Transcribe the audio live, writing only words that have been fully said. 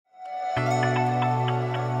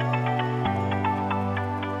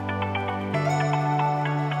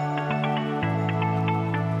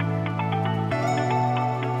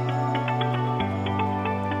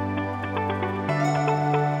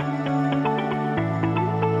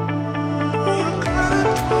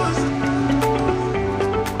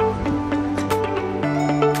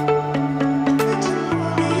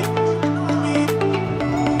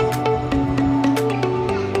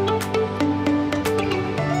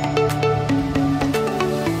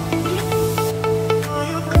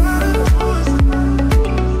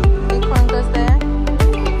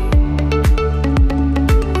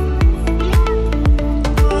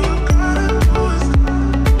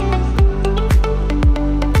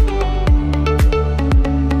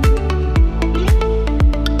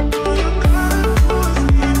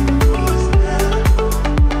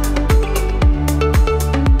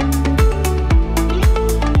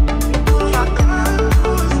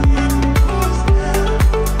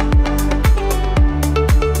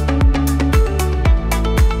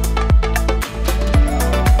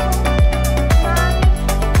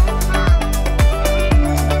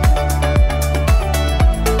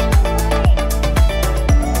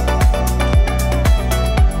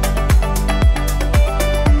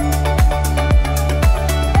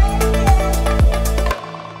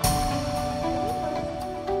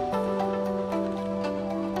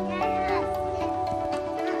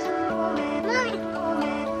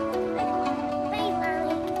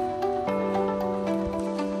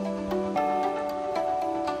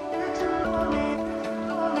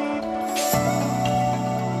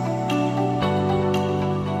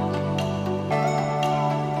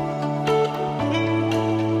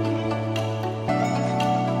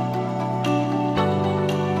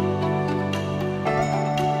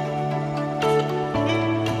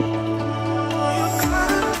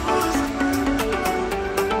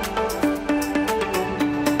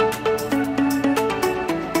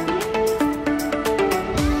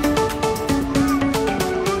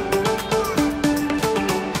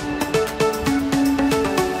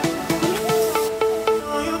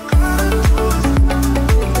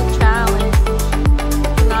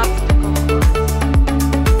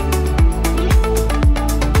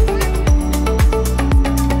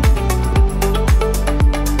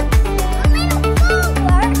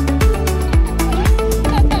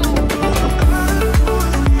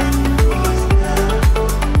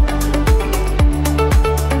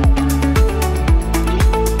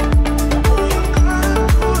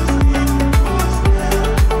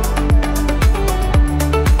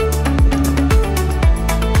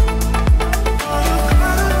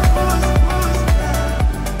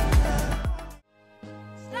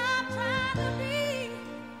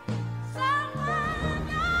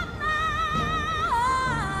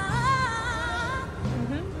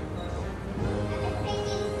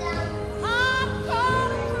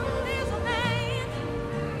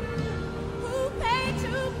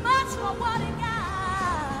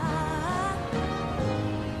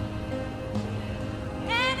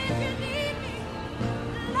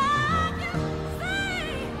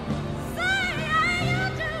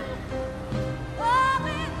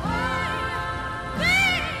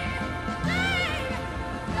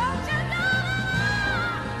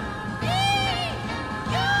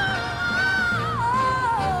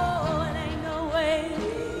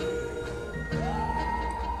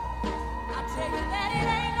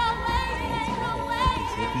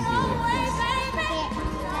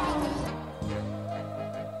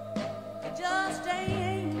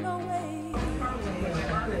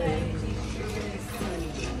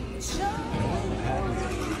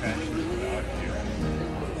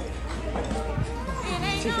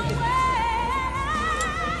She's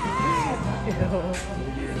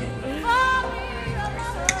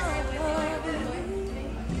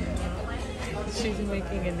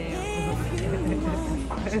making a nail.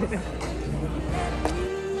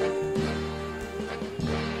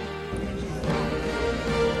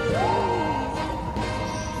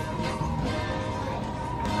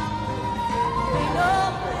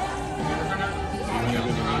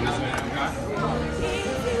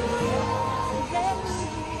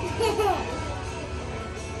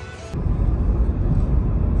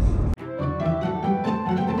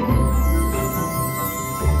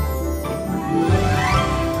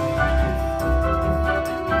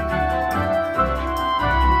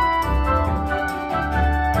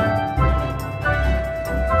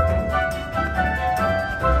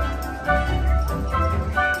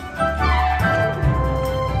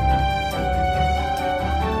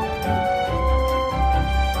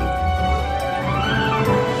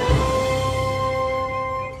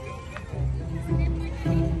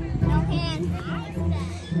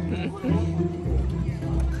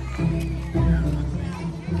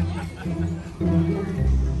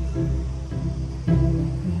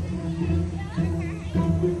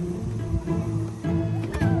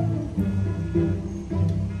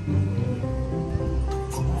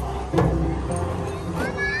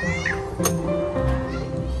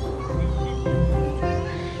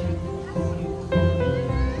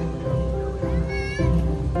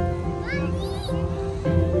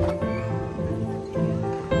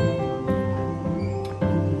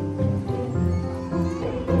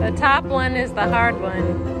 The top one is the hard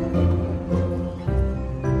one.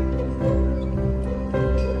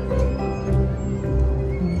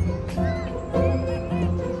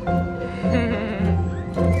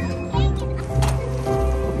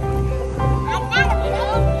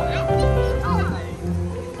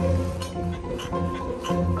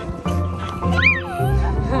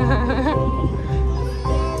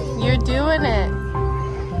 You're doing it.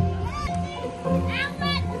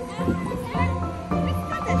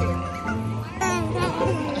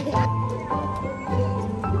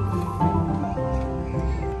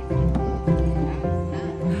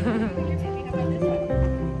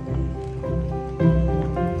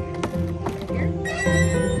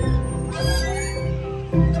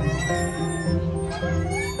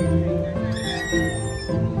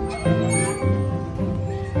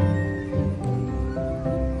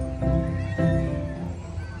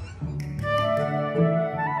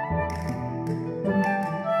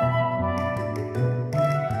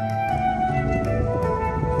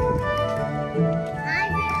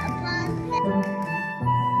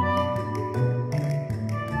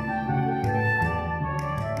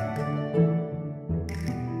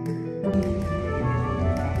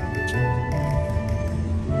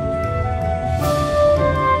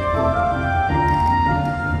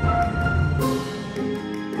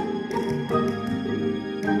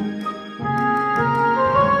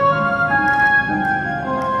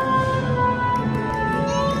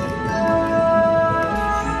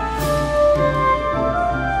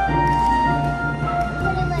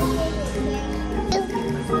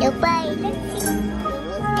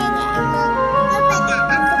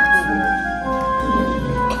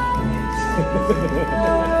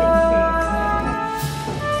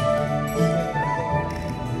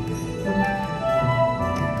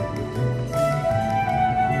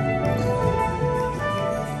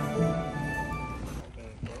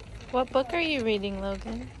 What book are you reading,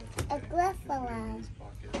 Logan? A Gruffalo.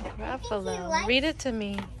 Gruffalo. Read it to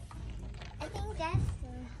me. I think that's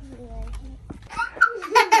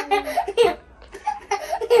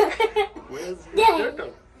Where's the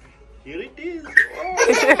turtle? Here it is.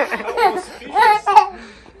 Oh, auspicious.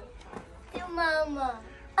 Mama.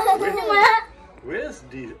 Where's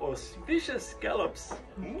the auspicious scallops?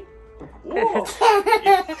 Hmm? Whoa.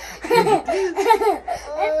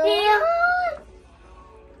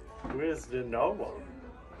 Where's the narwhal?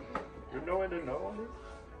 You know where the narwhal is?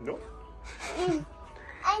 No?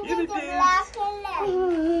 I Here think it the is. black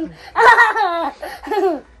and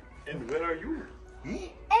And where are you? Hmm?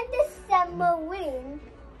 and the submarine.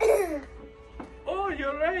 Oh,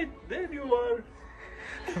 you're right. There you are.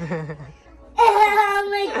 Oh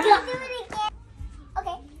my god.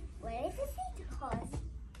 Okay, where is the seahorse?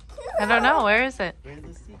 I don't know. Where is it? Where's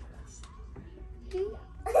the seahorse? Come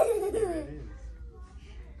There it is.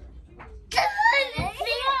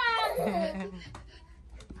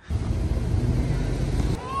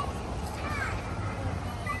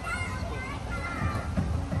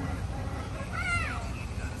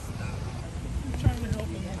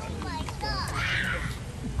 on,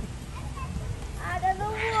 out of the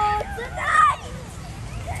water tonight.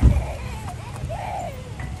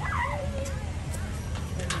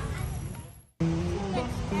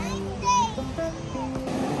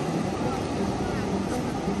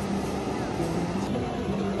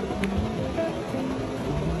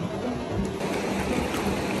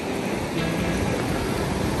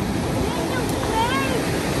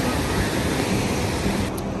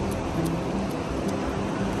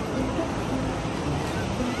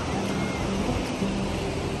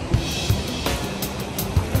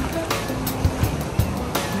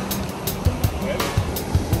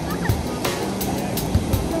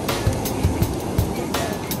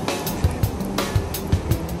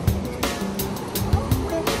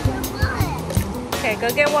 Go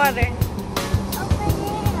get water. Over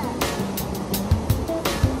there.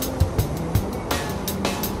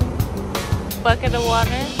 Bucket of water.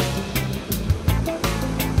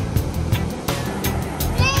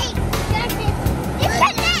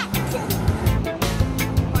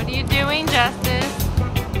 What are you doing, Justice?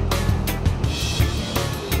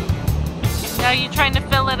 Are you trying to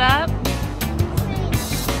fill it up?